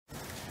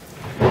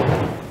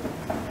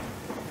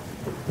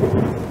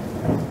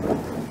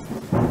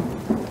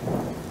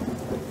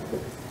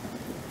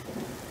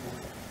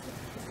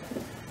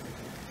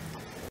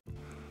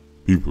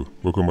people,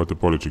 welcome back to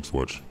Politricks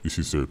Watch. This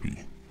is Sir P.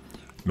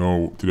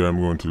 Now, today I'm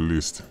going to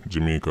list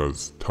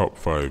Jamaica's top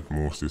 5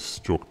 most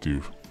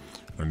destructive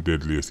and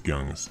deadliest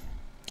gangs,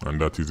 and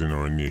that is in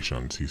our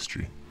nation's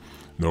history.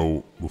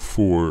 Now,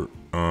 before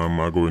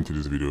I go into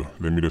this video,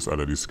 let me just add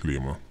a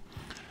disclaimer.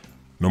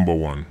 Number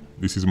 1,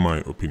 this is my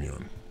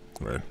opinion,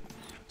 right?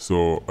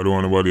 So I don't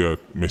want anybody to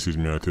message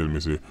me or tell me,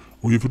 say,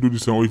 oh, if you do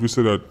this, or if you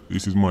say that,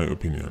 this is my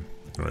opinion,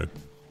 right?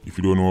 If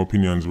you don't know how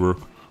opinions work,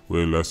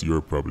 well, that's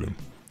your problem,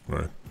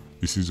 right?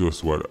 This is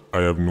just what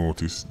I have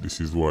noticed.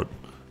 This is what,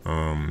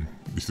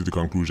 this is the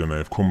conclusion I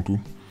have come to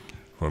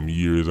from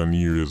years and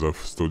years of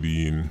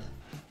studying,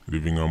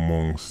 living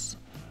amongst,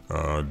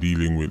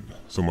 dealing with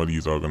some of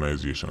these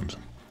organizations,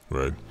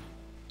 right?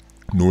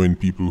 Knowing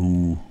people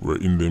who were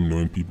in them,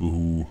 knowing people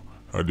who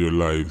had their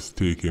lives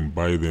taken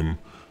by them.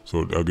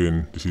 So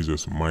again, this is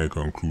just my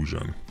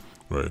conclusion,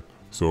 right?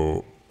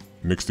 So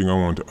next thing I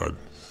want to add,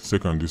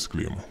 second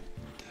disclaimer.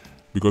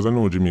 Because I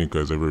know Jamaica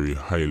is a very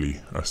highly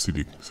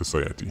acidic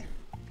society.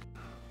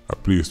 A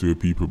place where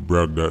people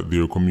brag that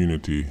their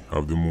community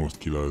have the most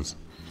killers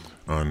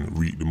and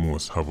wreak the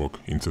most havoc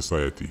in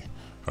society.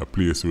 A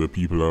place where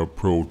people are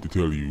proud to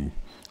tell you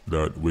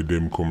that where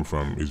them come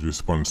from is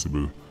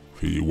responsible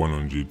for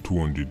 100,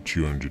 200,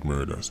 300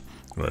 murders,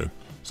 right?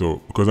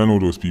 So, because I know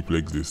those people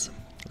exist,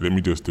 let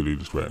me just tell you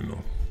this right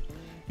now.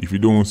 If you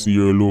don't see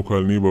your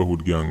local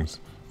neighborhood gangs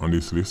on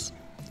this list,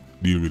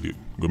 deal with it.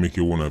 Go make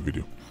your own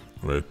video,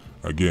 right?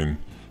 Again,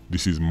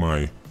 this is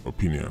my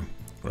opinion,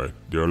 right?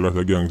 There are a lot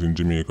of gangs in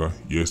Jamaica.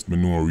 Yes, me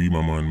know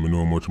Rima man, me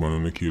know much man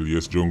on the kill.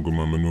 Yes, Jungle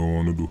man, me know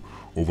what to do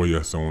over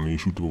here, so when you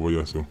shoot over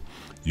here, so.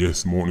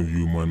 Yes, Mountain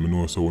View man, me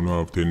know so we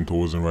have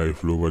 10,000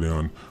 rifle over there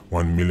and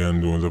 1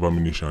 million rounds of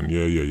ammunition.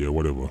 Yeah,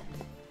 whatever.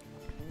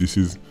 This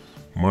is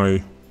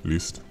my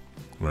list,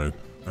 right?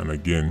 And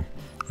again,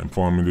 I'm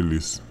forming the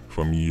list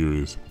from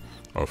years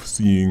of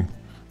seeing,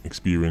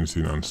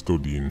 experiencing and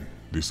studying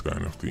this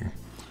kind of thing.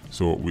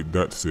 So with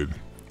that said,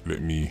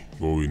 let me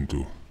go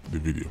into the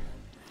video.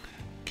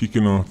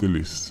 Kicking off the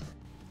list,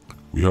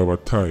 we have a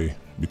tie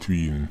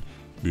between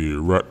the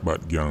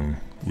Ratbat gang,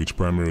 which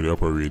primarily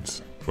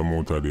operates from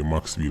out of the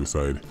Maxfield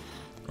side,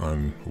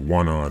 and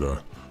one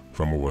other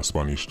from over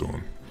Spanish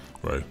Town,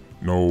 right?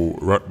 Now,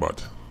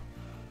 Ratbat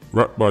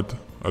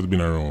has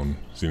been around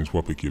since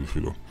Whopper killed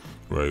Philo,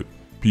 right?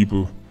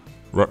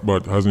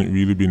 Ratbat hasn't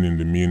really been in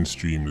the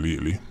mainstream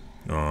lately.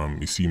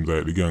 It seems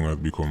like the gang has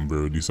become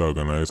very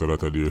disorganized. A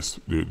lot of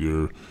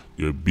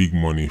their big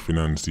money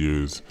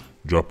financiers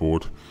drop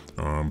out.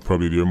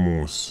 Probably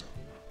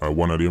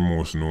one of their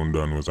most known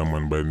don was a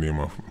man by the name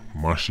of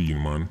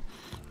Machine Man,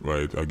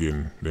 right?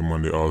 Again, the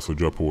man they also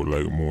drop out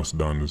like most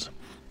dons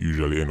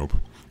usually end up,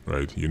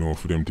 right? You know,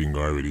 for them thing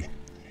already.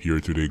 Here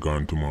today,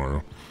 gone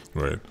tomorrow,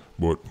 right?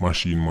 But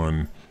Machine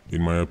Man,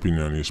 in my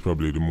opinion, is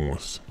probably the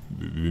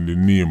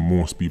name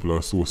most people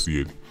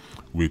associate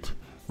with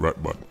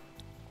Ratbat.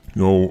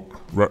 Now,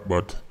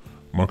 Ratbat,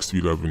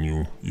 Maxfield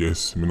Avenue,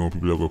 yes, I know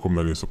people are going to come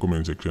down in the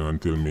comment section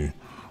and tell me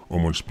how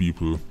much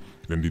people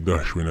then the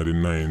dash when in the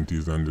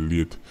 90s and the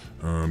late,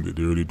 the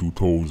early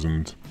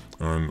 2000s,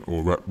 and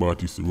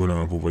Ratbat is running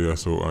off over here,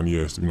 so, and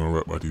yes, you know,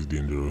 Ratbat is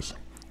dangerous,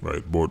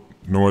 right? But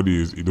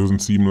nowadays, it doesn't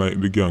seem like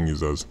the gang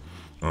is as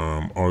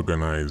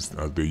organized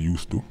as they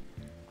used to.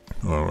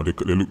 They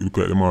look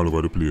like them all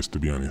over the place, to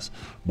be honest.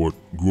 But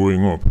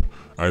growing up,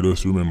 I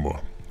just remember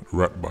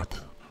Ratbat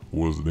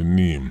was the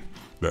name.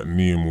 That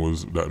name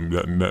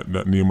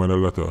had a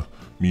lot of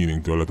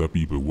meaning to a lot of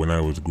people when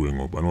I was growing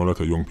up. I know a lot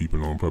of young people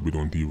now probably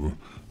don't even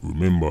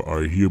remember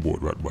or hear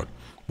about Ratbat.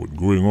 But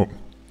growing up,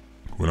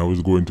 when I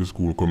was going to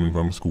school, coming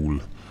from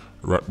school,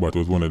 Ratbat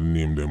was one of the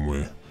names them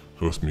where,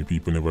 trust me,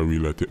 people never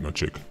really take no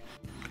check.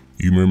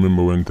 You may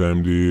remember one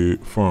time the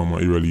former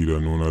era leader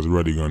known as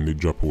Radigan, they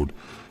dropped out.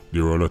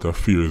 There were a lot of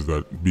fears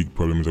that big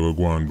problems were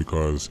going on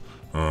because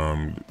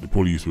the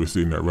police were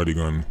saying that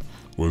Radigan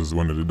was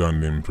one of the done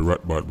them for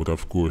Ratbat, but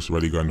of course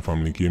Radigan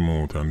family came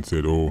out and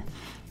said, oh,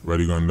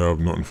 Radigan have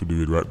nothing to do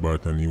with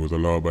Ratbat and he was a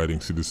law-abiding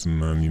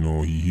citizen and, you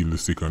know, he healed the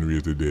sick and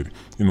raised the dead.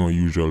 You know,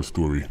 usual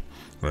story,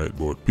 right?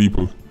 But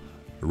people,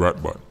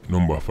 Ratbat,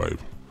 number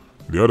 5.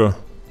 The other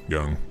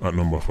gang at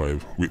number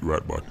 5 with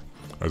Ratbat,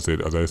 as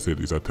I said,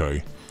 is a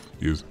tie,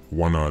 is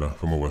One Other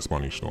from over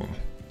Spanish Town.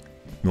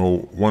 Now,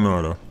 One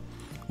Other,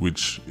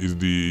 which is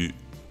the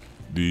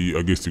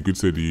I guess you could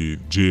say the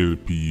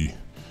JLP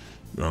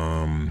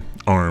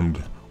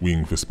armed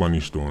wing for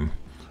Spanish Town.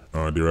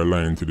 They're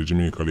aligned to the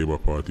Jamaica Labour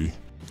Party.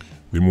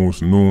 The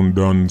most known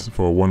dons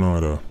for One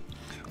Other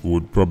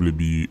would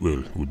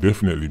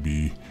definitely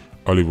be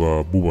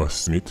Oliver Bubba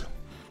Smith,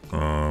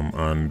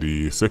 and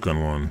the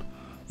second one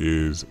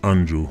is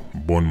Andrew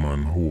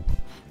Bunman Hope.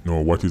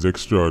 Now, what is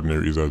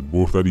extraordinary is that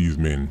both of these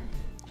men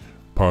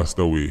passed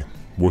away.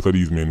 Both of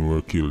these men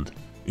were killed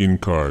in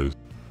cars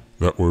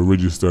that were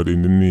registered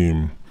in the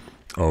name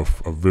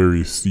of a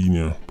very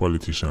senior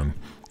politician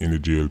in the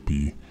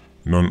JLP,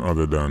 none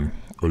other than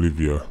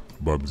Olivia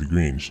Babsy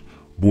Grange.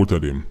 Both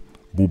of them,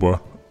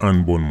 Bubba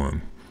and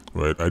Bunman,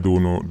 right? I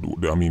don't know,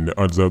 I mean, the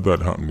odds of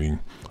that happening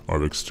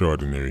are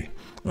extraordinary.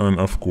 And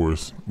of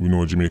course, we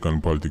know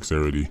Jamaican politics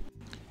already.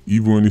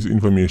 Even when this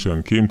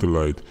information came to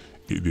light,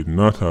 it did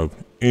not have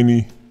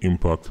any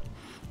impact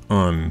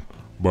on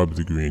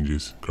Babsy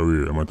Grange's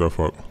career. As a matter of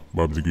fact,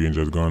 Babsy Grange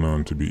has gone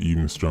on to be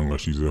even stronger.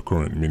 She's the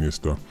current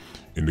minister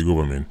in the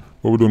government.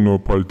 But we don't know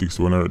politics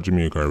when at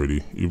Jamaica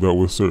already. If that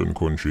was certain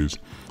countries,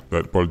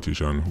 that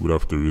politician would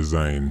have to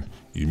resign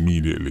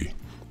immediately.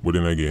 But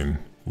then again,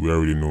 we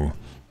already know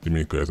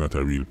Jamaica is not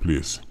a real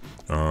place.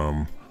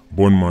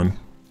 Bonman,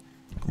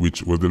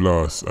 which was the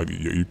last,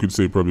 you could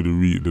say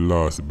probably the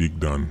last big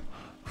Dan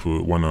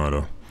for One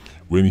Order.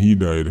 When he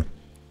died,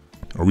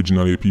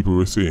 originally people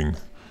were saying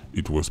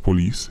it was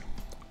police.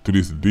 To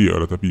this day, a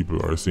lot of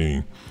people are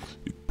saying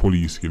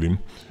police killed him.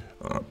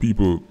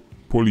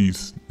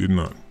 Police did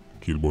not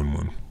kill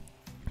Bonman.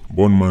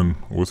 Bonman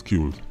was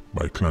killed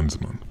by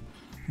Klansman,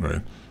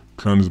 right?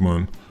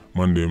 Klansman,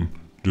 man them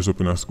dress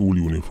up in a school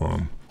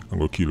uniform and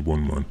go kill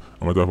Bonman.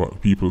 A matter of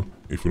fact, people,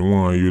 if you don't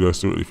want to hear that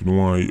story, if you don't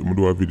want to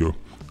do a video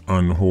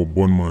on how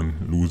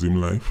Bonman lose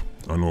him life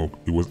and how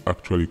it was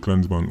actually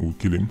Klansman who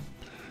killed him,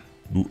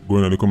 go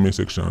in the comment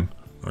section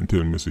and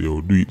tell me, say,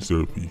 yo, do it,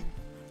 Sir P.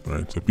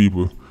 Right? So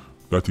people,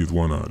 that is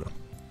One Order.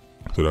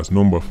 So that's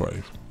number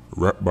 5.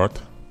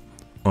 Ratbat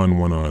and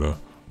One Order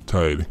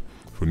tied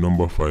for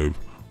number 5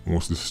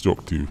 most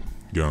destructive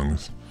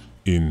gangs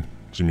in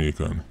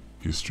Jamaican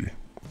history.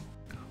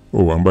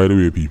 Oh, and by the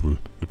way, people,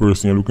 the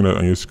person you're looking at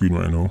on your screen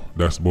right now,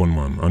 that's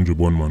Bonman, Andrew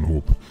Bonman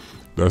Hope.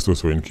 That's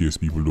just for in case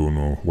people don't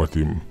know what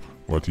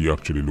he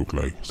actually looked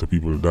like. So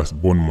people, that's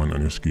Bonman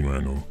on your screen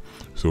right now.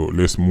 So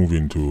let's move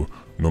into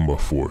number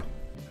 4.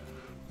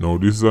 Now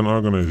this is an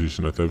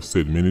organization that I've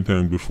said many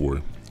times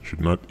before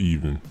should not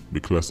even be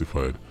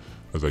classified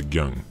as a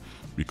gang,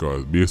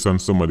 because based on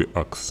some of the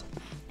acts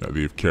that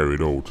they've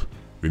carried out,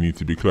 they need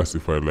to be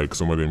classified like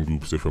some of them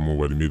groups from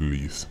over the Middle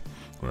East,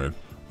 right?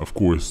 Of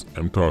course,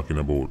 I'm talking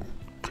about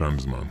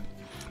Klansman.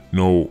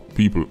 Now,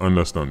 people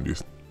understand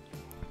this.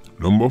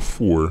 Number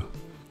 4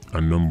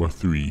 and number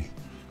 3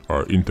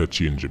 are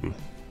interchangeable,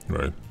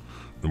 right?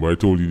 Remember I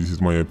told you this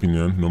is my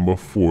opinion. Number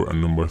 4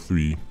 and number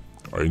 3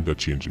 are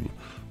interchangeable.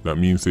 That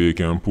means say you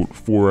can put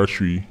 4 or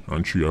 3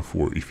 and 3 or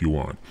 4 if you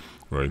want,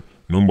 right?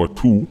 Number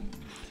 2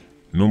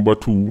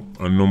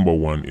 and number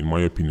 1, in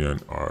my opinion,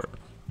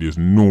 there's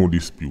no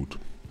dispute.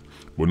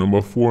 But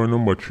number 4 and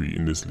number 3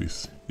 in this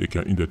list, you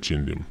can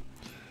interchange them.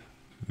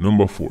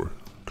 Number 4,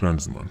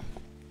 Klansman.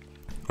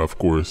 Of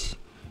course,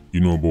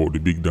 you know about the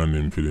big Dan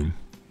name for them,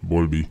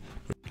 Bulby,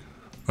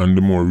 and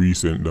the more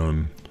recent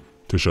Dan,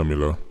 Tesha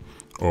Miller,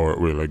 or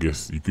well, I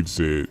guess you could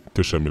say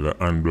Tesha Miller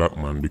and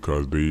Blackman,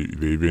 because they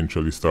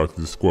eventually started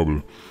to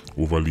squabble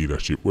over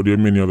leadership. But there are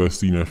many other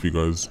senior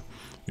figures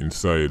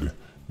inside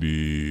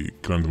the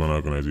Klansman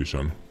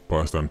organization,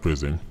 past and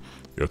present.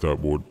 You talk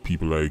about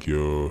people like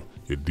your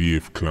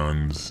Dave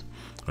Clans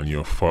and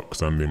your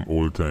Fox and them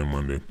old time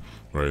and them,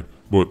 right?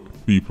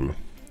 But people,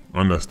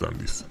 understand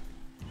this.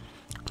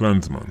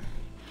 Klansman.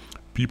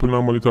 People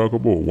normally talk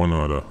about One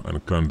Order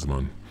and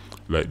Klansman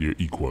like they're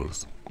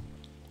equals.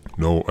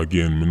 Now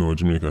again, me know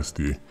Jamaica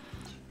stay.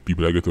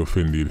 People that get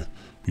offended,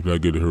 people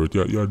that get hurt.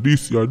 You're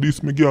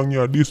this me gang,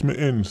 you're this me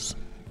ends.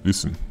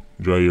 Listen,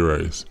 dry your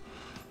eyes.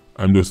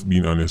 I'm just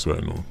being honest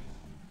right now.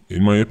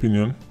 In my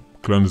opinion,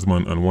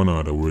 Klansman and One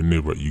Order were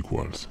never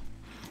equals.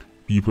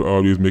 People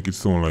always make it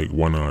sound like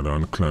One Order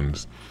and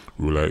Clans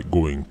were like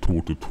going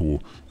toe to toe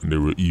and they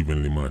were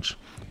evenly matched.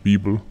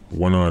 People,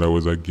 One Order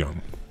was a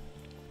gang.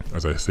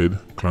 As I said,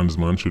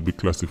 Klansman should be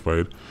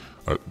classified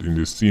in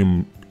the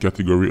same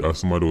category as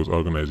some of those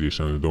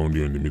organizations down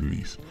there in the Middle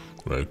East,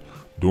 right?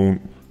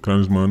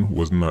 Klansman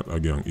was not a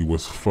gang. It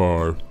was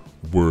far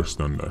worse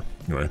than that,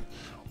 right?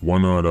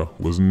 One Order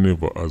was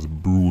never as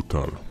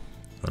brutal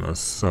and as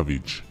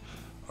savage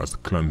as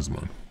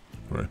Klansman,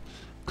 right?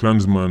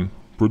 Klansman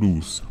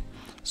produced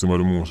some of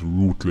the most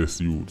ruthless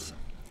youths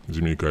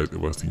Jamaica has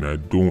ever seen. I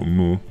don't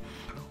know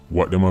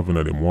what them having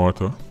in them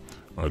water.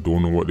 I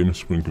don't know what them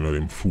sprinkling in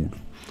them food.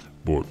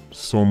 But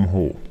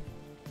somehow,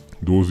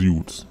 those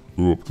youths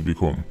grew up to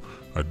become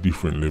a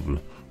different level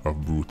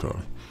of brutal.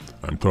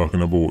 I'm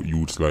talking about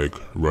youths like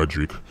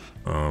Roderick,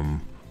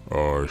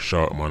 or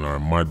Sharpman, or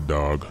Mad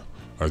Dog,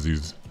 as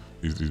his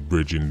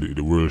brethren,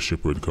 the World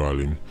Shepherd call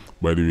him.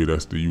 By the way,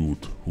 that's the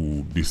youth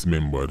who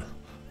dismembered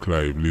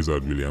Clive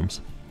Lizard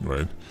Williams,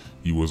 right?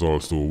 He was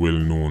also well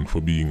known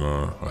for being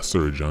a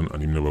surgeon,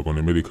 and he never gone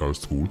to medical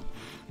school,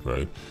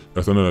 right?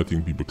 That's another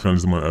thing, people.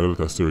 Klansman had a lot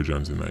of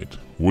surgeons tonight.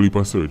 Whole heap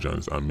of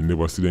surgeons, and we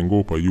never see them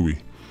go for UE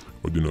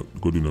or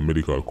go do no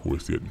medical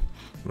course yet,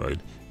 right?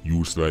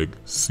 Youths like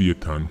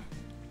Satan,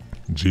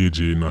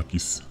 JJ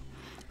Nakis,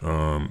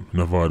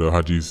 Navada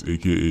Hadjis,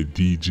 aka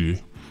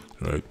DJ,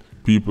 right?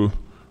 People,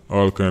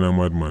 all kind of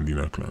madman in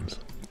our clans.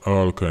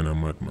 All kind of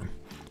madman,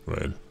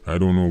 right? I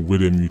don't know where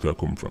them youth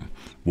come from.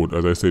 But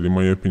as I said, in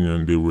my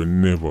opinion, they were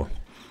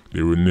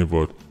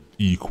never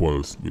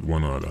equals with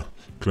One Order.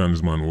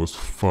 Klansman was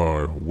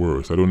far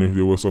worse. I don't know if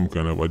there was some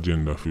kind of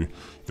agenda for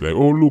like,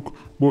 oh look,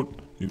 but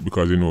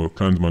because you know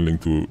Klansman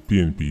linked to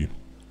PNP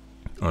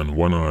and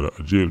one other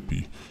a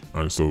JLP.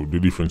 And so the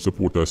different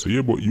supporters say,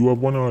 yeah, but you have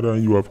one other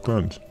and you have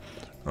clans.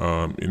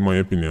 In my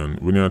opinion,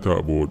 when you talk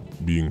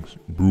about being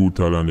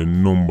brutal and the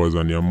numbers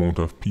and the amount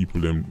of people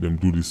them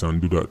do this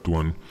and do that to,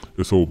 and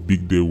just how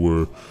big they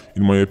were,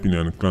 in my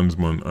opinion,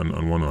 Klansman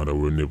and one other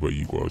were never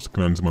equals.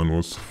 Klansman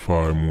was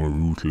far more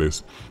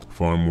ruthless,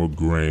 far more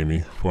grimy,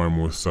 far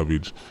more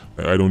savage.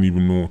 I don't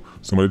even know,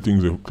 some of the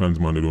things of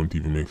Klansman, they don't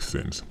even make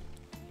sense.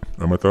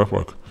 As a matter of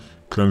fact,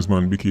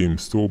 Klansman became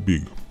so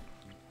big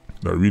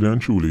that really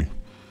and truly,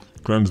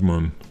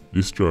 Klansman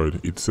destroyed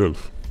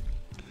itself.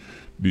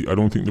 I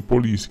don't think the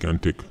police can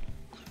take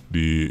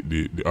the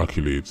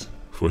accolades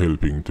for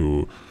helping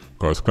to,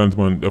 because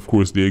Klansman, of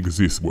course, they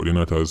exist, but they're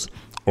not as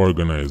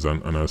organized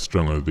and as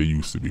strong as they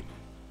used to be.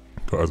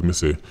 Because as I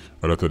say,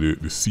 a lot of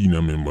the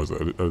senior members,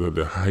 a lot of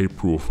the high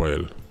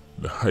profile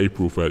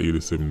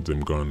 87s, them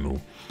gone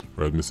now.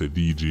 Right, I say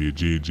DJ,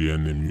 JJ,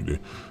 and them,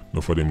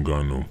 enough of them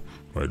gone now.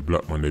 Right,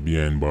 Blackman, they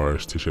behind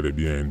bars, Tisha, they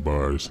behind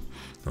bars,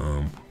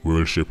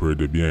 World Shepherd,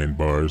 they behind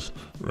bars.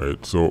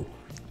 Right, so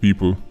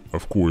people,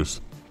 of course,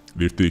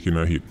 they've taken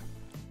a hit.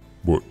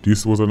 But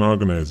this was an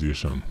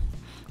organization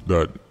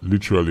that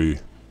literally,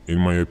 in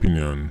my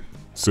opinion,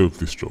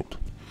 self-destruct.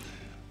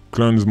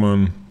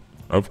 Klansman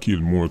have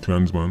killed more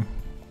Klansman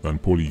than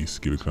police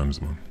kill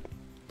Klansman.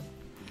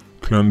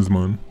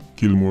 Klansman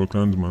kill more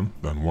Klansman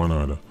than one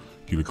other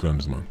kill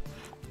Klansman.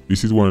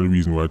 This is one of the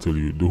reasons why I tell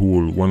you the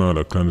whole one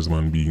other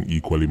Klansman being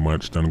equally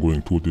matched and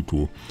going toe to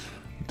toe.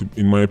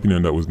 In my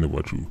opinion, that was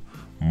never true.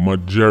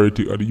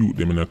 Majority of the youth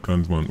them in a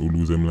Klansman who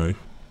lose them life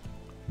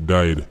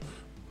died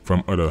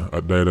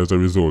as a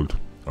result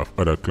of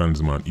other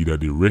Klansmen, either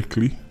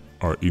directly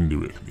or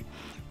indirectly.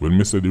 When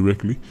I say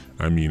directly,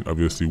 I mean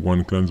obviously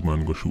one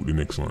Klansman go shoot the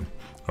next one,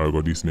 or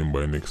go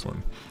dismember the next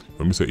one.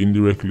 When I say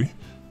indirectly,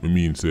 I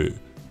mean say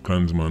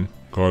Klansman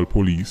call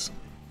police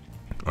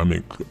and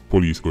make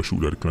police go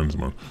shoot at the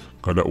Klansman,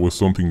 because that was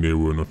something they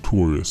were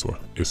notorious for,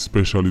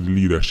 especially the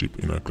leadership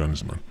in a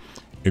Klansman.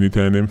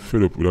 Anytime them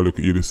fed up with a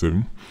local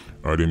 87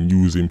 or them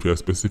use him for a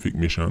specific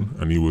mission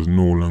and he was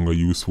no longer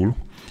useful,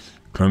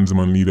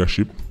 Klansman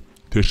leadership,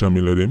 Tesha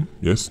Miller them,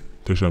 yes,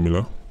 Tesha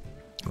Miller,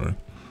 right,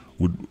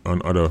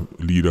 and other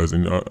leaders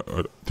in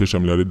Tesha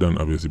Miller they done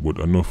obviously, but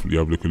enough you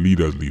have like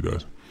leaders.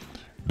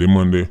 Them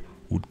man they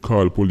would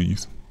call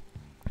police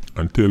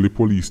and tell the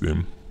police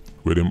them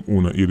where them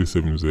owner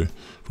 87s there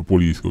for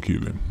police go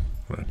kill them.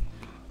 Right.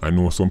 I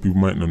know some people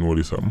might not know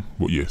this happen,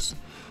 but yes,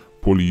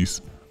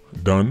 police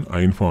done are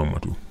informer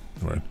too.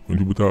 Right. When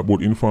people talk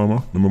about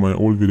informer, remember my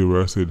old video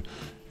where I said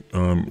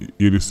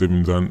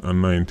 87s and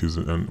 90s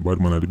and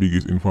Badman are the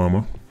biggest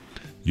informer?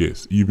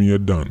 Yes, even your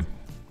Dan,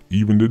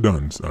 even the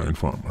Dans are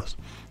informers,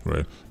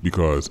 right?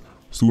 Because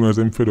soon as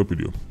them fed up with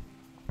you,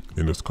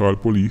 they just call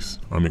police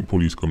and make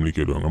police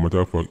communicate wrong. As a matter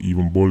of fact,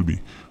 even Bulby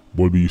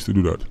used to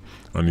do that.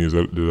 And there's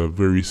a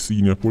very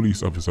senior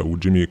police officer who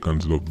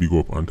Jamaicans love big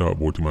up and talk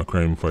about him a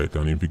crime fighter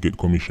and him to get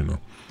commissioner,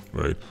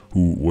 right?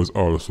 Who was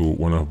also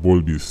one of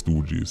Bulby's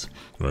stooges,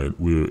 right?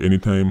 Where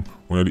anytime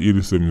one of the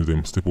 87s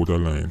them step out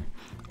of line,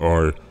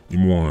 or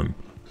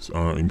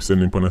him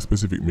send him on a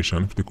specific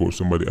mission to take out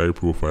somebody high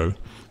profile,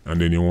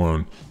 and then you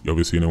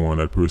obviously don't want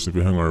that person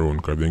to hang around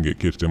because then get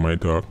catch them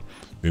might talk,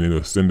 then they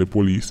just send the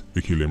police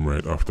to kill him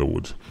right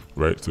afterwards,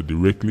 right? So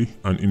directly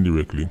and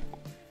indirectly,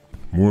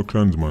 more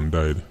Klansmen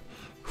died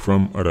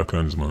from other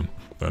Klansmen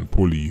than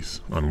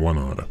police and one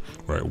other,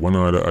 right? One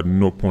other at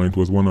no point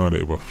was one other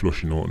ever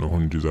flushing out no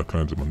hundreds of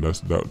Klansmen.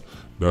 That's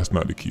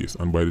not the case.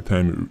 And by the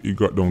time it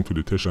got down to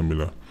the Tesha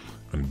Miller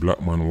and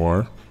Blackman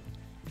War,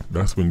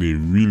 that's when they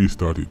really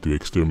started to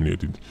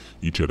exterminate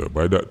each other.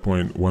 By that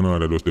point, one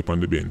other just step on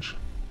the bench.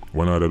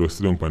 One other just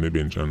sit down on the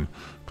bench and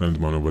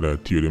Klansman over there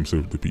tear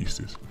themselves to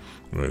pieces.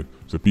 Right?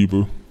 So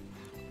people,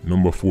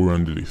 number 4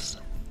 on the list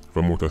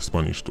from out of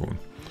Spanish Town,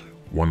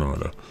 one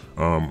other.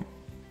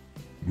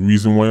 The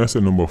reason why I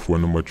said number 4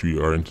 and number 3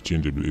 are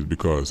interchangeable is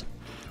because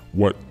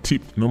what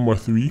tipped number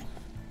 3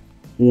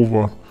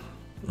 over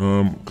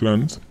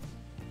clans,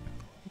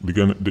 the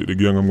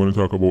gang I'm going to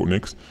talk about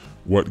next,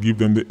 what give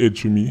them the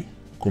edge for me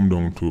come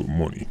down to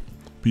money.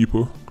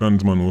 People,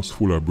 Klansman was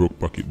full of broke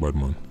pocket bad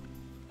man.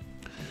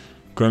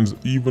 Clans,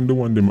 even the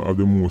one them have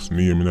the most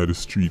name in the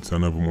streets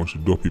and have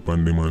much dopey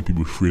on them and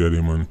people afraid of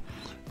them and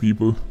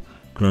people,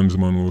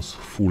 Klansman was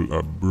full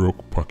of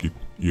broke pocket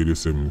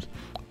 87s.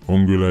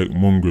 Hungry like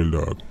mongrel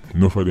dog.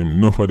 Enough of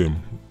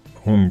them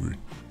hungry.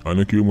 I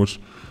don't care much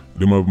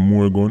them have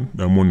more gun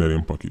than money in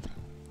them pocket.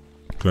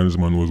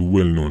 Klansman was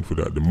well known for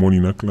that. The money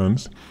in the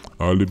clans,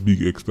 all the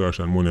big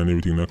extortion money and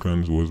everything in the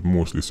clans was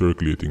mostly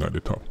circulating at the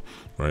top.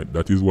 Right?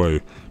 That is why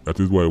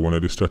one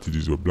of the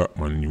strategies where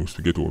Blackman used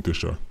to get out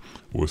Tesha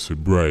was to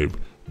bribe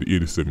the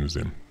 87s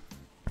them.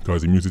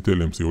 Because he used to tell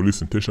them, say, oh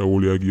listen, Tesha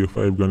only I give you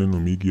 5 grand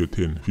and me give you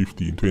 10,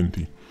 15,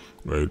 20.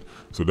 Right?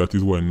 So that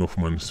is why enough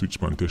man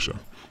switched on Tesha.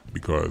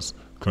 Because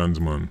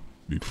Klansman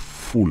did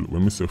full,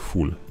 when I say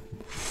full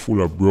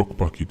of broke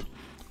pocket,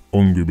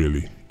 hungry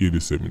belly,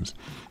 87s.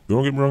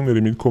 Don't get me wrong, they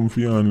may come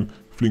for you and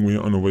fling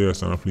your hand over your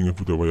and fling your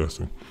foot over your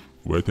so.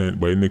 By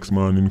the next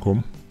morning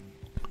come,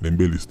 them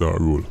belly start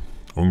roll.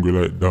 Hungry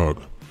like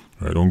dog,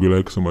 right? Hungry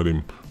like some of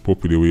them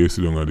puppy the way you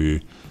sit down at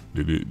the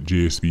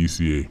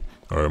JSPCA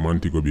or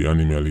Montego Bay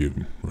Animal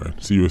Haven,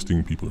 right? Serious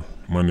thing, people.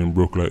 Man, them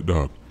broke like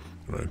dog,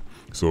 right?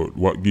 So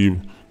what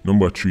gave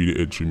number 3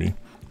 the edge for me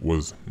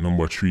was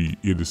number 3,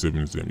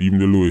 87s them. Even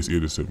the lowest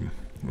 87,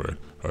 right,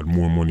 had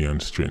more money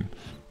and strength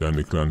than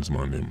the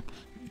Klansman them,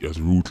 as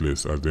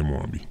ruthless as them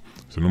want to be.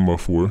 So number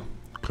 4,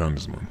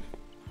 Klansman.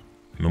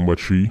 Number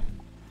 3,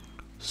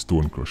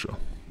 Stone Crusher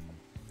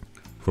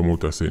from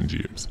out of St.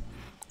 James.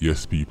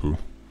 Yes, people,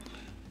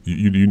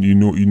 you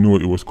know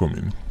it was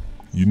coming.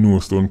 You know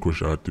Stone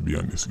Crusher had to be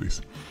on this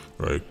list,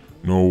 right?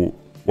 Now,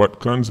 what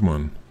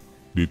Klansman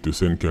did to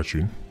St.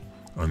 Catherine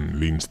and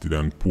Linstead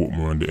and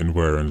Portmore and the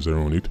environs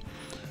around it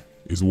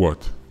is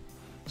what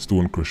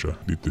Stone Crusher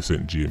did to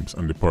St. James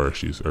and the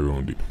parishes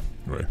around it,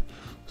 right?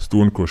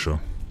 Stone Crusher,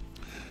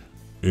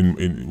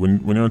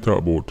 when you talk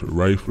about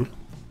rifle,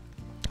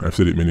 I've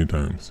said it many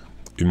times.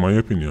 In my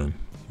opinion,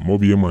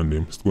 Mobile man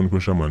them, Stone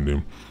Crusher man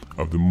them,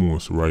 have the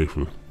most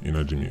rifle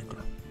in Jamaica,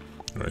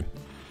 right?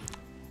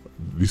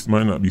 This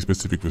might not be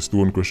specific for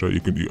Stone Crusher. You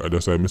can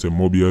that's why I say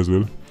Mobile as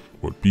well.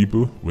 But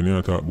people, when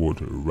you talk about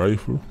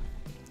rifle,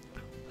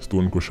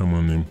 Stone Crusher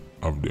man them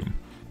have them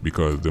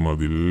because them have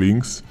the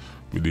links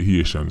with the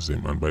Haitians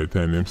them, and by the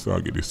time them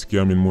start get the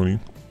scamming money,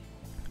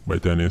 by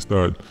the time they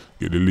start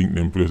get the link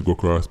them first go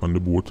cross on the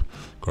boat,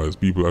 because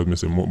people as me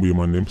say Mobile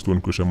man them,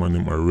 Stone Crusher man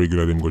them are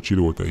regular them go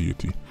chill out of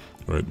Haiti,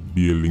 right?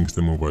 Beer links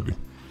them over there.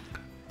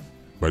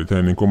 By the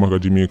time they come back to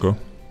Jamaica,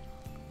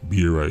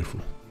 beer rifle,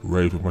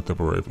 what type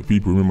of rifle?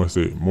 People remember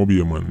say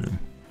Mobile man them,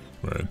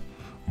 right?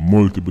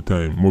 Multiple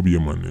time Mobile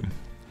man them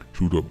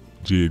shoot up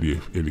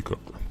JDF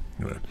helicopter,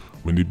 right?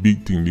 When the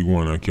big thing they go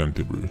on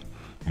Canterbury,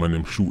 man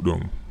them shoot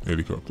down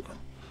helicopter.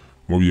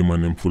 Mobile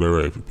man them full of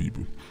rifle,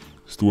 people.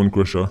 Stone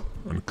Crusher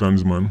and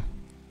Klansman,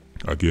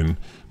 again,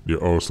 they're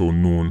also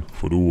known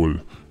for the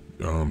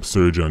whole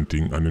surgeon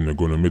thing, and then they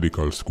go to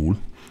medical school,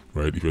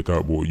 right? If you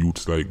talk about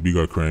youths like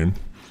bigger crime,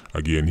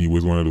 again, he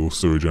was one of those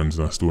surgeons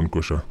in Stone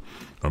Crusher.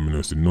 I mean,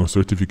 I said no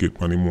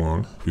certificate on him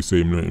all. If you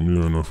say him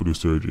learn how to do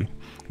surgery,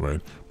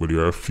 right? But there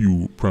are a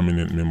few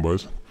prominent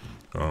members.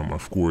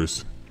 Of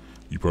course,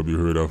 you probably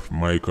heard of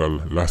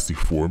Michael Lassie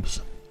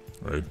Forbes,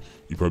 right?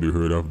 You probably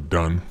heard of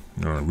Dan,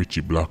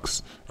 Richie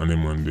Blacks, and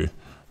them on the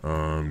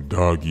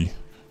Doggy.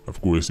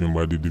 Of course,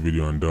 remember I did the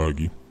video on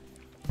Doggy.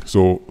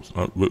 So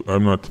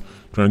I'm not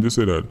trying to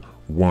say that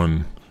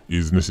one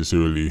is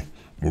necessarily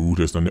more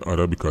ruthless than the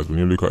other, because when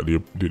you look at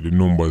the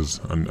numbers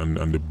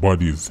and the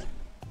bodies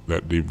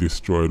that they've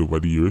destroyed over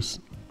the years,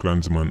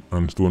 Klansman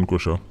and Stone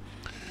Crusher,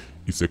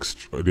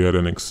 they had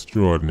an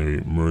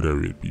extraordinary murder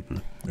rate, people.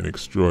 An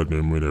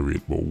extraordinary murder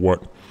rate. But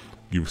what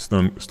gives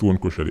Stone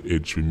Crusher the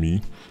edge for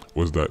me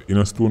was that in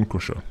a Stone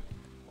Crusher,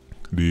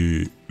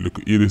 the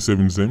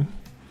 87s them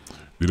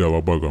did have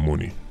a bag of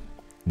money,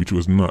 which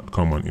was not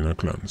common in a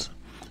clans.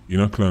 In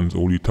a clans,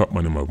 only top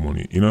man them have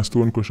money. In a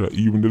Stone Crusher,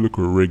 even the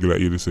little regular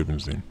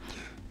 87s them,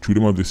 through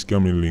them have the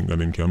scamming link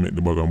and then can make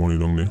the bag of money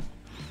down there,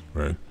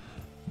 right?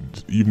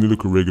 Even the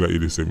little regular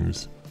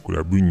 87s could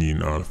have bring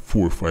in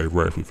 4 or 5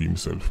 rifle for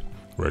himself,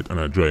 right? And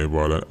a drive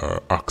all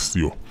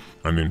Axio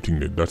and them thing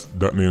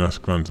that name as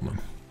Klansman.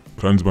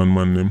 Klansman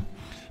man them,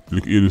 the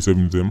little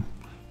 87s them,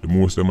 the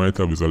most they might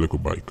have is a little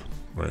bike,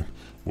 right?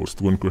 But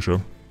Stone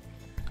Crusher,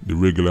 the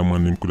regular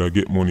man them could have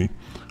get money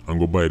and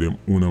go buy them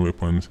own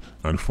weapons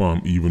and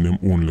farm even them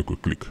own little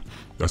clique.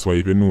 That's why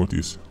if you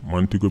notice,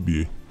 Montego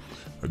Bay,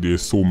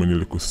 there's so many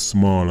little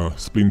smaller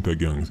splinter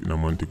gangs in a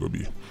Montego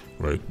Bay,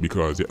 right?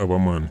 Because the other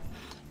man,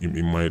 he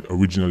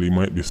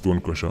might be Stone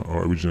Crusher,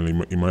 or originally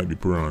he might be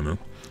Piranha,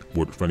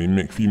 but when he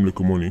make film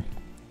little money,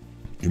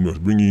 he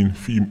must bring in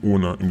film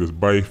owner, he just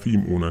buy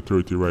film owner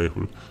 30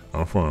 rifle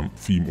and farm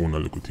film owner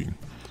little thing.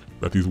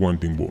 That is one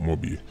thing about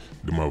Mobile.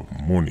 Them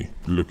have money.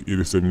 Look,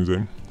 87s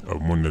them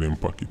have money in them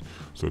pocket.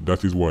 So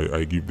that is why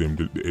I give them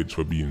the edge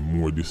for being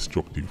more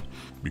destructive.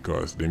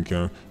 Because them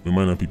can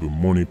remind people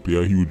money play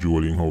a huge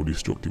role in how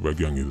destructive a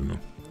gang is, you know.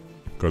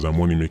 Because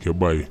money make you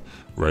buy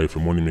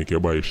rifle, money make you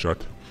buy a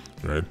shot,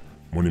 right?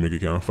 Money make you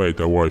can fight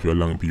a war for a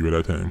long period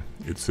of time,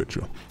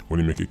 etc.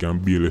 Money make you can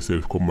bail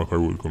yourself, come back a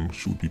road, come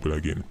shoot people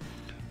again.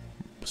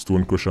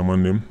 Stone Crusher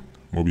man them,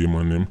 Mobile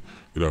man them,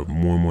 they have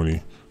more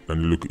money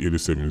than the look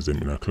 87s them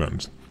in our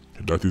clans.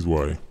 That is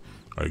why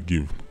I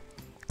give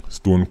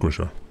Stone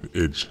Crusher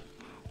the edge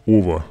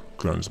over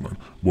Klansman.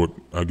 But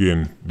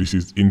again, this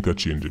is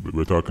interchangeable.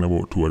 We're talking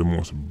about two of the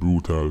most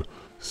brutal,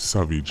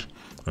 savage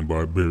and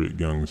barbaric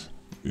gangs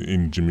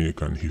in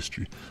Jamaican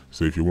history.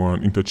 So if you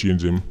want to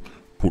interchange them,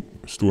 put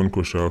Stone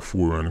Crusher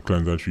 4 and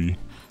Klansman 3,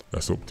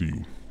 that's up to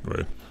you,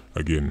 right?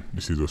 Again,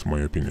 this is just my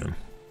opinion.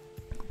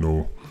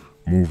 Now,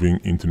 moving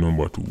into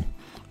number 2.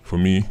 For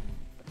me,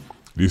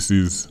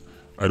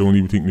 I don't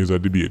even think there's a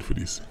debate for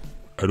this.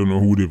 I don't know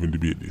who would even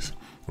debate this,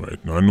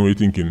 right? Now I know you're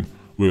thinking,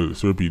 well,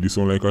 Sir P, this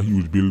sound like a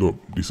huge build up.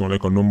 This sound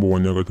like a number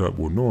one you're going to talk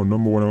about. No,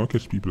 number one, I'm going to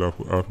catch people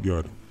off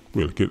guard.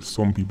 Well, catch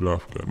some people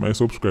off guard. My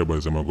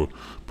subscribers, I'm going to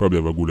probably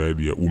have a good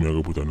idea who I'm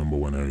going to put a number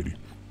 1 already,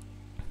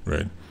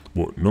 right?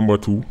 But number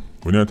 2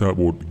 When I talk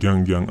about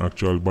gang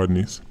actual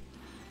badness,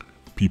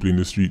 people in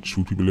the street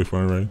shoot people left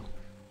and right.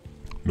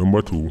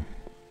 Number 2,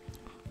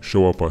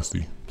 shower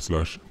posse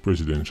 /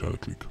 presidential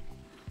clique.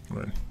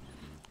 Right.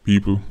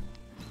 People,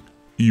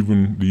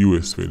 even the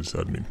US feds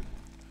admin,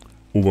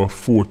 over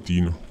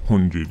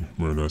 1,400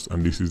 murders,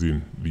 and this is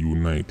in the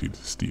United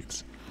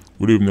States.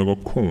 We don't even never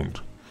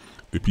count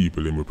the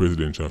people in the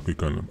presidential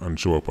clique and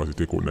shower posse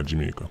take out in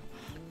Jamaica.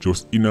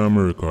 Just in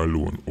America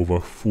alone, over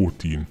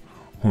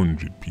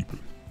 1,400 people.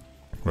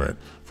 Right.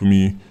 For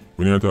me,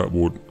 when you talk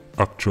about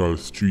actual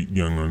street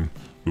gang and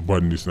the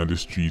badness in the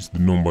streets, the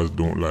numbers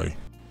don't lie.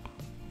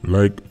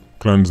 Like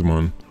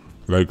Klansman,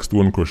 like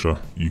Stone Crusher,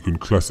 you can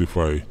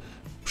classify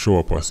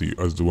shower posse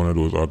as one of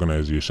those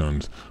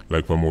organizations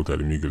like from out of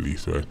the Middle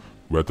East, right?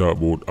 We're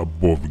talking about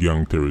above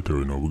gang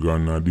territory now. We're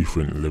going on a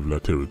different level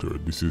of territory.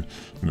 This is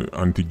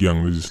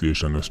anti-gang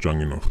legislation is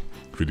strong enough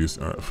for this,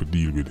 for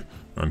deal with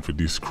and for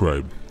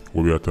describe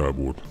what we are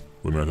talking about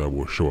when we are talking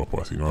about shower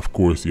posse. Now, of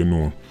course, you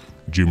know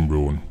Jim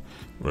Brown,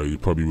 right? You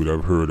probably would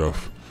have heard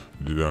of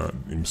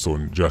his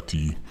son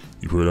Jatty.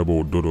 You've heard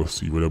about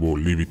Dodos. You've heard about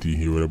Levity.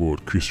 You've heard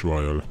about Chris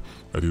Royal.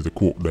 That is the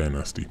Coke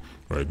dynasty,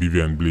 right?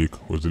 Vivian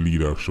Blake was the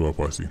leader of shower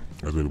posse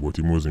as well, but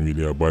he wasn't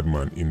really a bad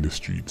man in the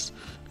streets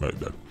like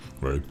that,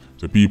 right?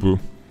 So people,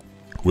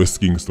 West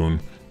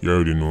Kingston, you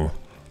already know,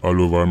 all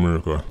over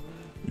America.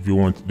 If you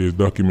want, there's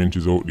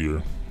documentaries out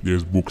there,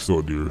 there's books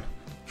out there.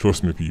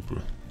 Trust me, people.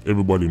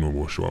 Everybody know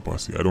about shower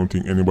posse. I don't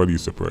think anybody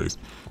is surprised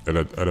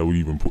that I would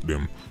even put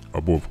them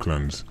above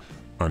Clans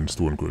and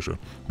Stone Crusher,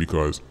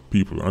 because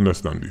people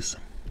understand this.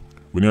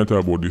 When I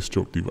talk about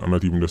destructive, I'm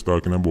not even just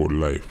talking about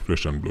life,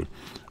 flesh and blood.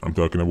 I'm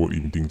talking about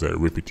even things like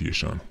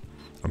reputation.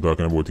 I'm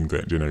talking about things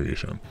like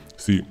generation.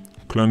 See,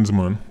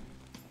 Klansman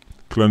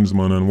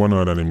and one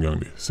other them gang,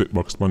 they set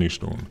back Spanish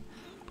Town,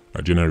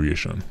 a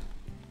generation.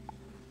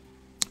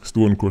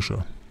 Stone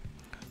Crusher,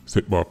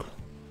 set back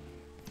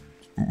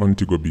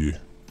Montego Bay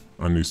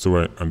and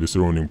the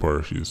surrounding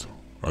parishes,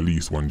 at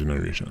least one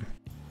generation.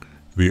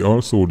 They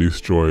also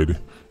destroyed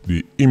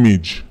the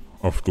image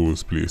of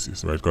those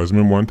places, right? Because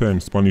remember one time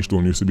Spanish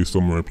Town used to be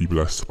somewhere people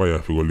aspire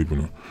to go live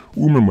in.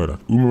 Who remember that?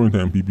 Who remember one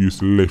time people used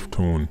to leave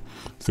town,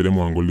 say them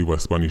want to go live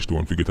at Spanish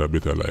Town to get a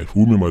better life?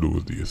 Who remember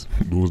those days?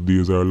 Those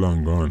days are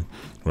long gone,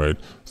 right?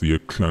 So your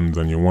Clans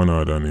and your one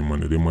other and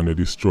them they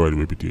destroyed the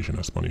reputation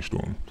of Spanish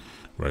Town,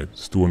 right?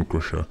 Stone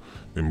Crusher,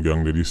 them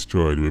gang they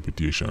destroyed the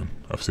reputation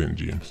of St.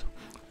 James.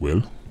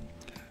 Well,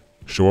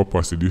 shower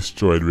posse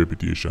destroyed the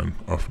reputation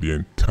of the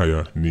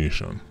entire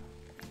nation.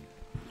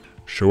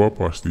 Shower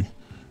posse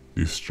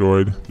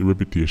destroyed the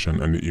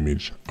reputation and the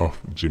image of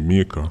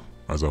Jamaica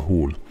as a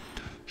whole.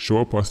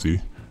 Shower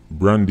posse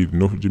branded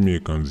enough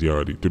Jamaicans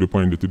yardy to the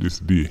point that to this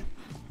day,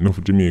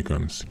 enough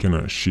Jamaicans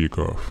cannot shake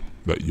off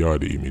that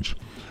yardy image.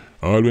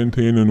 All when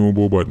time you know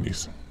about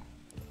badness,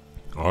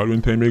 all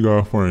when time you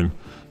go foreign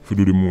to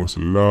do the most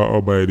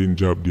law-abiding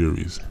job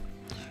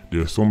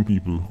there are some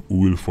people who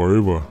will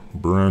forever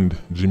brand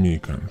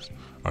Jamaicans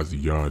as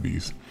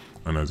yardies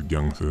and as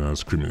gangsters and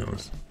as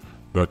criminals.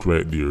 That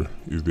right there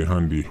is the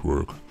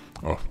handiwork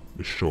of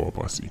the shower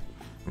posse,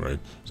 right?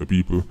 So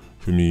people,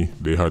 for me,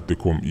 they had to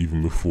come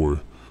even before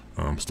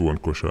Stone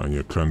Crusher and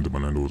your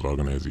Klansman and those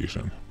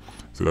organizations.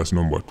 So that's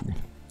number 2.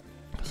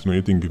 So now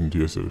you're thinking to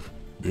yourself,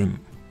 then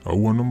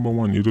our number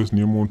 1, you just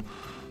name out,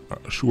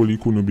 surely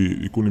it couldn't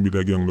be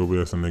the gang over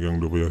here and the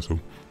gang over here. So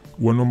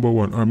one number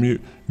 1, or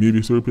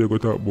maybe Sir Pierre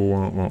got talk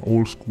about one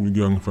old school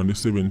gang from the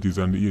 70s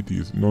and the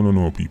 80s.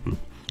 No, people.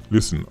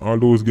 Listen, all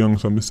those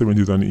gangs from the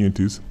 70s and the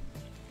 80s,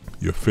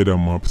 your Feather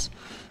Maps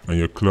and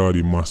your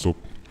Claudy Massop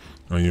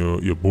and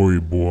your Bory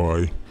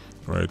Boy,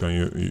 right,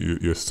 and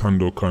your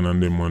Sandokan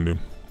and them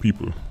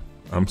people.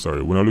 I'm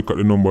sorry, when I look at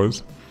the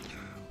numbers,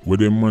 what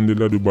them man did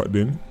do back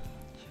then,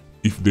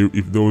 if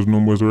those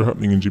numbers were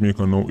happening in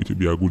Jamaica now, it would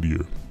be a good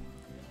year.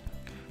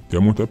 The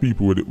amount of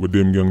people with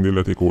them gang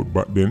they take out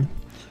back then,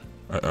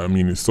 I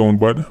mean it sound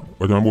bad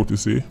what I'm about to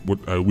say, but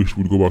I wish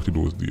we'd go back to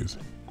those days.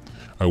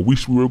 I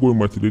wish we were going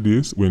back to the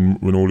days when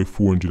only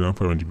 400 and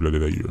 500 people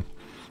did a year.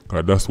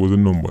 Because that was the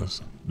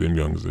numbers them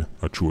gangs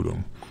are throw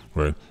down,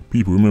 right?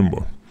 People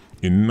remember,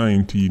 in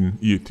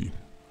 1980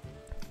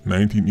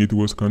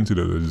 was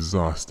considered a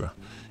disaster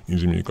in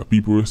Jamaica.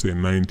 People were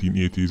saying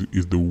 1980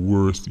 is the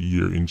worst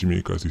year in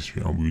Jamaica's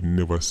history and we'd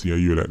never see a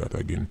year like that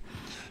again.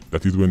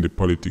 That is when the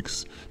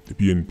politics, the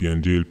PNP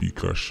and JLP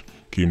clash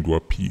came to a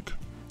peak.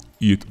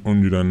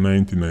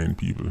 899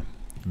 people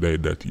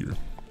died that year.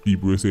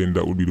 People were saying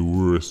that would be the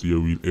worst year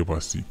we'll ever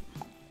see.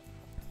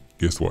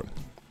 Guess what?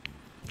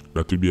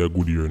 That would be a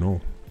good year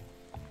now.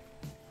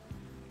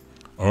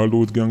 All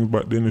those gangs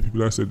back then, the people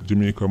that said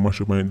Jamaica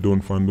mash up and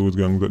don't fund those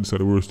gangs, that this is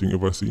the worst thing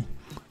ever see.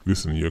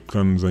 Listen, your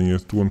Clans and your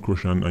Stone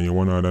Crusher and your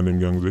one other them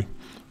gangs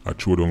are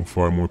throw down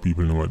far more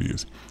people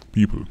nowadays.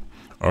 People,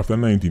 after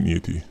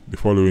 1980, the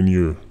following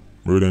year,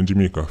 murder in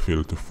Jamaica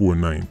fell to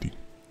 490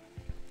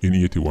 in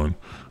 81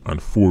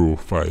 and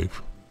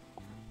 405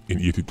 in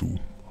 82.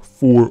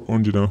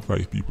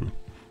 405 people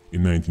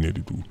in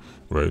 1982,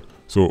 right?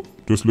 So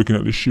just looking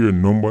at the sheer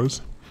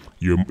numbers,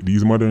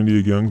 These modern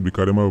day gangs,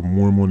 because they have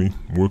more money,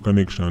 more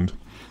connections,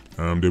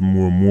 they're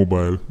more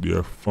mobile, they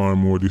are far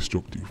more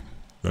destructive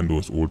than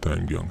those old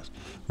time gangs,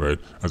 right?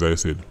 As I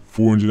said,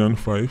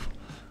 405,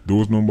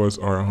 those numbers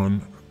are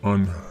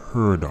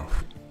unheard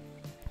of.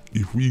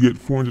 If we get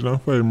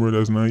 405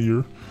 murders in a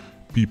year,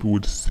 people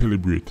would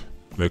celebrate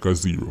like a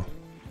zero,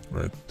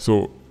 right?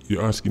 So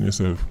you're asking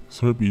yourself,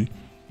 Serpy,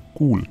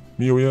 cool,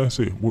 me what you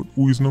say, but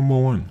who is number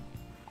one?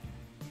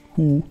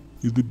 Who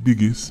is the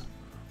biggest,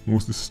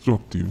 most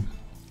destructive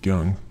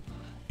gang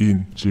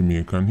in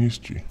Jamaican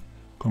history?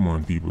 Come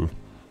on, people.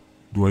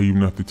 Do I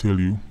even have to tell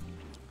you?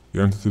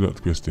 The answer to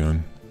that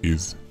question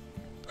is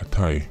a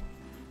tie.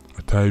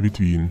 A tie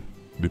between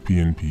the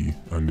PNP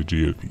and the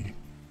JLP.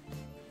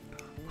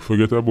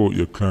 Forget about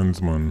your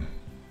Klansman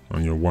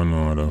and your One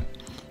Order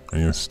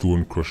and your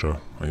Stone Crusher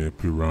and your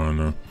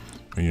Piranha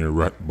and your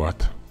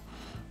Ratbat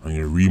and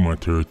your Rima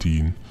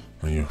 13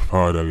 and your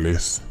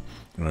Fatherless,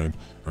 right?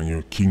 And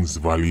your Kings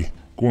Valley.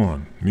 Go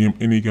on, name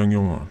any gang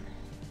you want.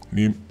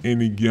 Name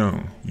any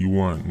gang you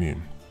want,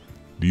 name.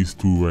 These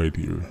two right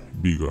here,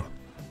 bigger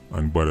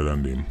and better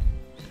than them.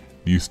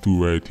 These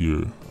two right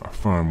here are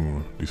far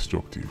more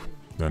destructive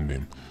than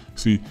them.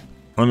 See,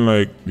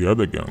 unlike the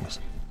other gangs,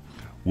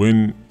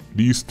 when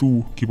these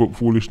two keep up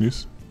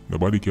foolishness,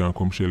 nobody can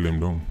come shell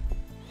them down.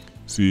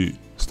 See,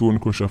 Stone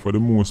Crusher for the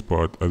most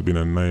part has been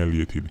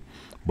annihilated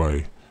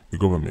by the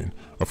government.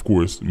 Of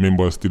course,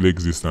 members still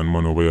exist and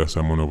man over here,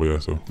 so man over here,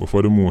 so. But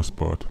for the most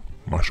part,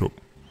 mash up.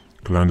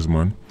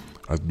 Klansman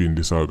has been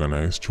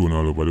disorganized, thrown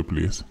all over the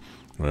place,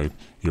 right?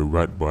 Your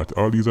Ratbat,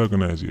 all these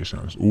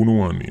organizations. Who no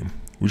one name?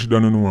 Which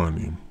don't know one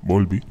name?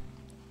 Bulby,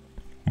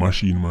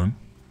 Machine Man,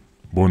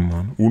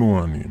 Bunman. Who no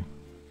one name?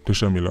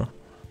 Tesha Miller,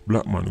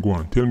 Black Man. Go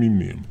on, tell me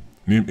name.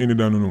 Name any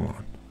that no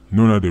one.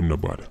 None of them no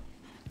bad.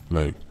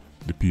 Like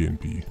the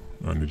PNP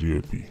and the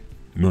JLP.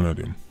 None of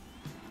them.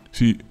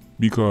 See,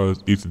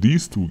 because it's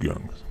these two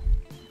gangs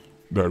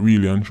that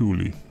really and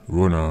truly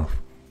run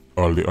off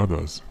all the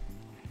others.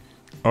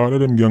 All of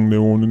them gang they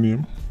own the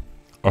name,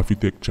 have to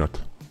take chat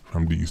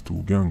from these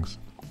two gangs.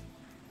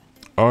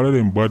 All of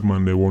them bad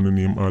man they own the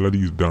name, all of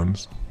these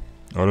dons,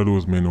 all of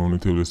those men only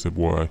tell us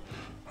boy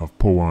have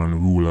power and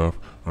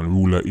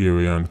rule a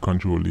area and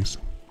control this.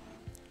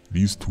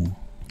 These two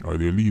are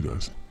their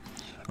leaders.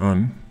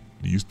 And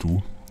these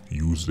two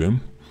use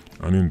them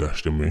and then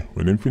dash them away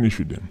when they finish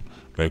with them.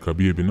 Like a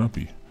baby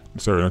nappy.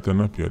 Sorry, not a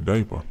nappy, a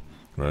diaper,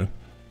 right?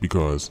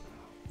 Because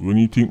when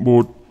you think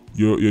about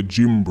your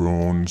Jim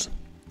Browns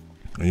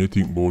and you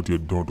think about your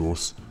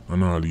Dodos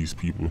and all these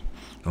people,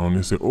 and when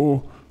they say,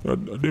 oh,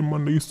 them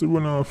man they used to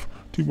run off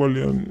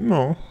Tivoli,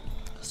 no.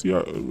 See,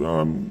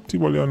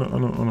 Tivoli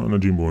on a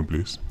Jim Brown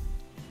place.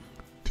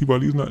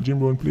 Tivoli is not Jim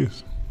Brown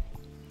place.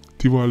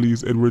 Tivoli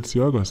is Edward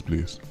Siaga's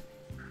place.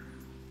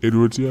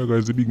 Edward Siaga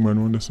is the big man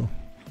on the song,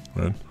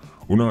 right?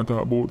 We not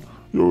talk about,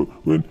 yo,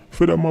 when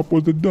Feather Map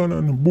was the done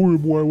and Boy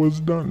Boy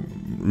was done.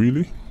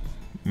 Really?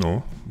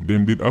 No,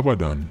 them did have a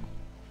done.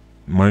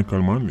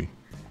 Michael Manley.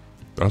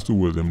 That's who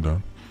was them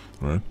done,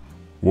 right?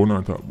 We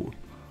not talk about.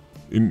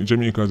 In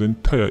Jamaica's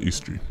entire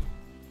history,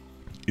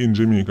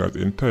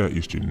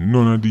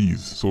 none of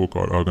these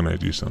so-called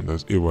organizations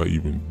has ever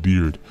even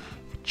dared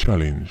to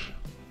challenge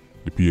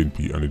the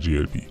PNP and the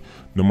JLP.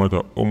 No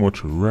matter how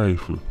much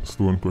rifle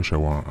Stone Crusher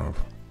want to have,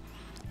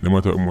 no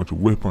matter how much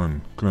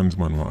weapon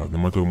Klansman want to have, no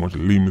matter how much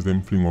limbs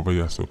them fling over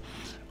here so,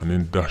 and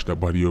then dash the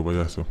body over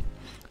here so,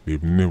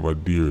 they've never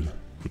dared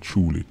to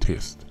truly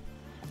test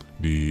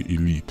the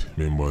elite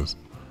members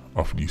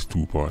of these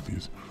two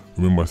parties.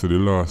 Remember, so the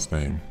last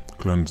time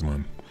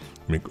Klansman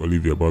make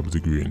Olivia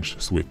Babsy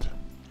Grange sweat,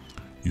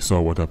 you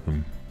saw what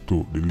happened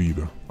to the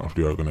leader of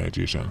the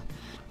organization,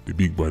 the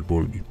big bad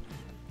Bulby.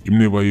 Him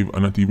never even,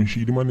 and not even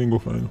she, the man didn't go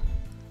for him.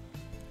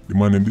 The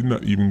man did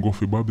not even go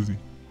for Babsy.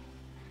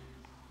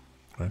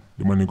 Right?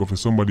 The man didn't go for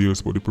somebody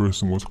else, but the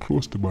person was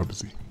close to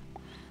Babsy.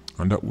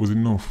 And that was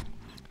enough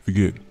to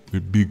get the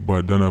big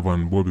bad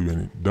Donovan Bobby when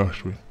it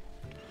dash away.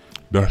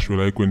 Dash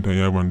away like when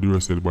you have a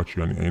Duracell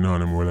battery and you know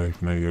them more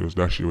life, now you just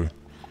dash away.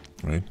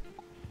 Right?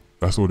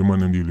 That's how the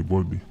man deal with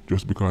Bulby,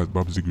 just because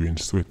Babsy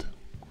Grange sweat.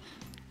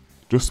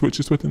 Just sweat,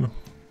 she sweat enough.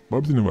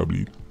 Babsy never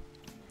bleed.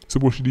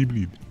 Suppose she did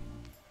bleed.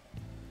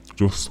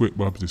 Just sweat,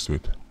 Babsy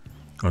sweat.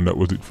 And that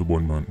was it for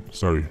Bunman.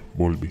 Sorry,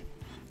 Bulby.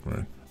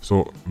 Right?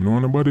 So, no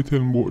want nobody tell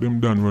me about them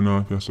done run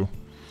off here so.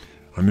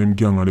 And them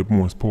gang are the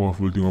most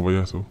powerful thing over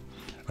here so.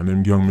 And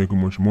them gang make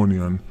much money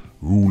and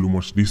rule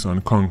much this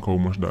and conquer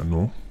much that.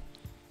 No.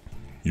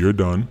 You're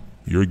done,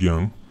 your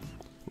gang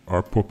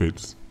are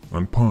puppets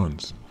and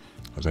pawns.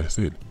 As I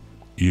said,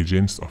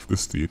 agents of the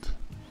state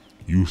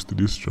used to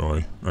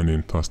destroy and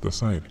then tossed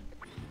aside.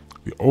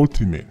 The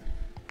ultimate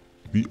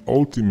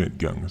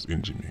gangs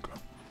in Jamaica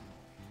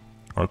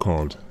are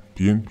called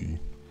PNP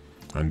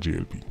and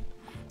JLP.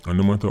 And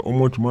no matter how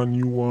much man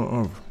you want to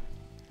have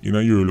in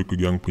a year look a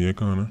gang for your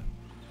corner,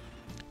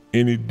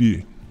 any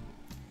day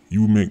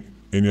you make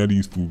any of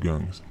these two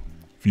gangs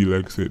feel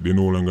like say they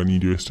no longer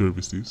need your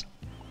services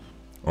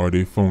or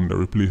they found a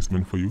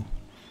replacement for you,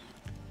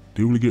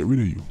 they will get rid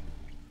of you.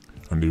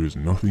 and there is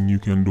nothing you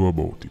can do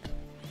about it,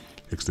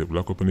 except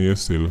lock up in your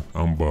cell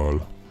and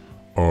ball,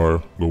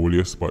 or go with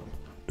your spot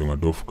down a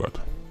Duff Cat.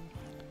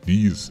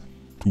 These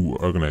two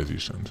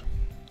organizations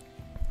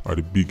are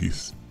the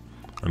biggest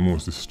and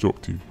most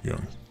destructive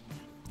gangs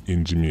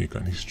in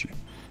Jamaican history.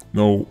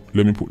 Now,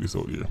 let me put this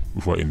out here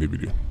before I end the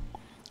video.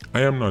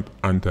 I am not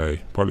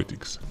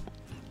anti-politics.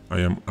 I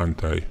am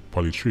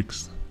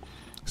anti-politricks.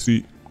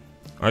 See,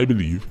 I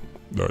believe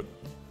that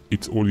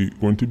it's only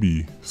going to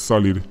be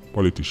solid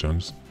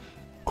politicians,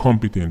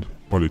 competent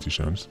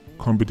politicians,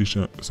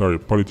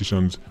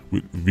 politicians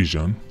with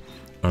vision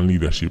and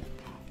leadership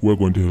who are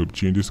going to help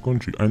change this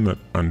country. I'm not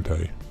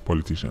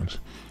anti-politicians.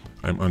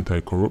 I'm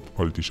anti-corrupt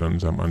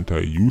politicians. I'm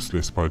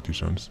anti-useless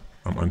politicians.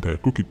 I'm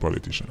anti-crooked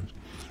politicians.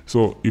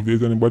 So if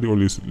there's anybody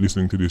always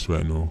listening to this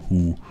right now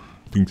who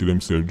think to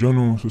themselves,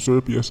 John, so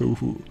sorry for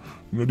yourself,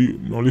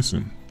 no,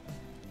 listen.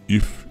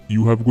 If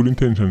you have good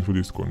intentions for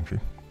this country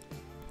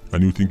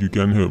and you think you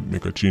can help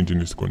make a change in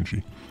this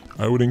country,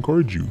 I would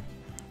encourage you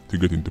to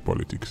get into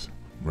politics.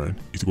 Right?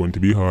 It's going to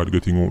be hard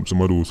getting out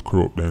some of those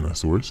corrupt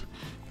dinosaurs.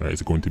 Right?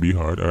 It's going to be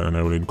hard, and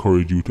I would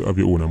encourage you to have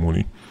your own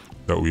money.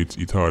 That way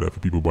it's harder for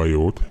people to buy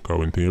you out, because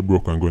when you're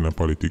broke and going into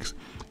politics,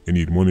 you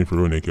need money for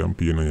running a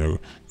campaign, and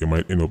you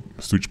might end up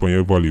switch on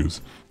your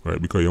values,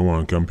 right? Because you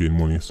want campaign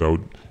money. So I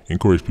would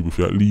encourage people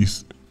to at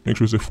least make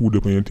sure there's food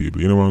up on your table.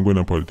 You don't want to go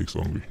into politics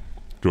hungry.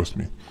 Trust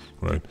me,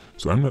 right?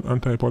 So I'm not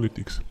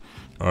anti-politics.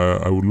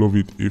 I would love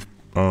it if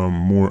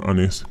more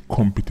honest,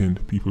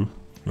 competent people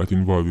got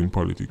involved in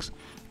politics,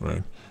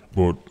 right?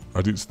 But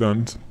as it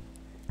stands,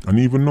 and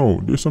even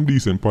now, there's some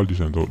decent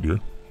politicians out there,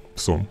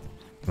 some,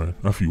 right?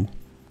 A few,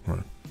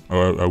 right?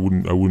 I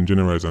wouldn't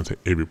generalize and say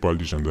every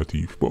politician's a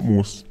thief, but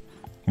most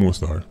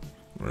are,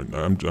 right?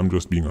 I'm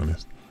just being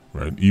honest,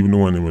 right? Even though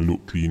one of them will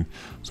look clean,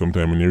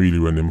 sometimes when you really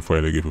run them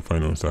file, I get for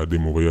finance, I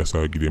them over here,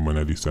 so I give them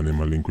money this and them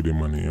a link with them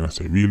money, and I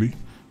say, really?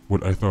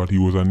 But I thought he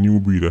was a new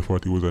breed, I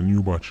thought he was a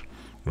new batch,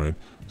 right?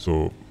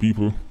 So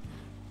people,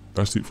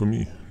 that's it for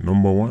me.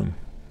 Number one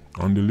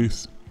on the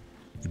list,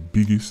 the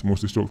biggest,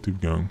 most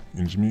destructive gang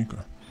in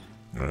Jamaica.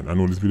 Right? I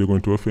know this video is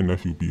going to offend a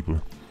few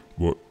people,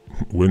 but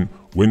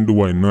when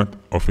do I not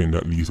offend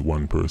at least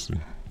one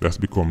person? That's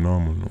become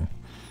normal now.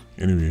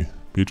 Anyway,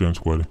 Patreon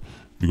squad,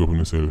 big up on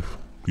yourself.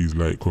 Please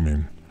like,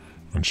 comment,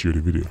 and share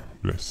the video.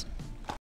 Bless.